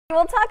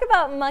We'll talk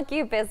about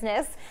monkey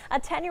business. A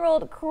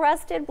 10-year-old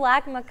crested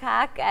black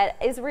macaque at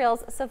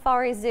Israel's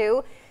Safari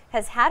Zoo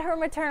has had her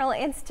maternal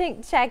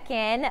instinct check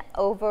in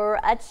over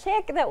a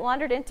chick that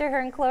wandered into her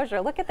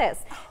enclosure. Look at this.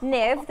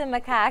 Niv, the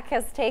macaque,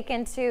 has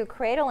taken to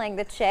cradling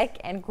the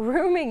chick and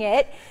grooming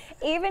it,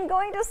 even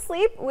going to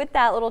sleep with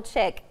that little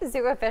chick.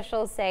 Zoo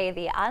officials say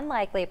the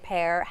unlikely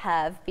pair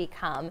have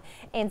become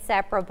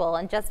inseparable.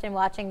 And just in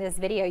watching this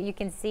video, you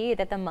can see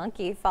that the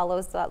monkey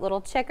follows that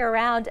little chick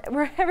around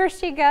wherever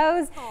she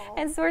goes. Aww.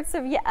 And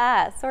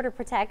sort of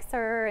protects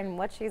her and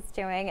what she's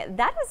doing.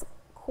 That is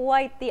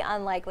quite the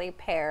unlikely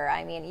pair.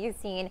 I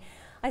mean,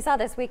 I saw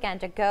this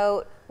weekend a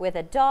goat with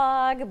a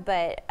dog,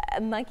 but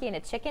a monkey and a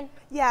chicken.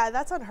 Yeah,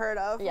 that's unheard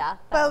of. Yeah.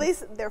 But at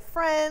least they're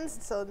friends,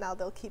 so now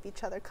they'll keep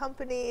each other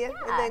company in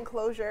the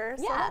enclosure.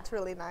 So that's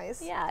really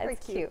nice. Yeah, Very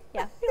it's cute.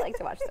 Yeah, we like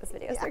to watch those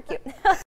videos. Yeah. They're cute.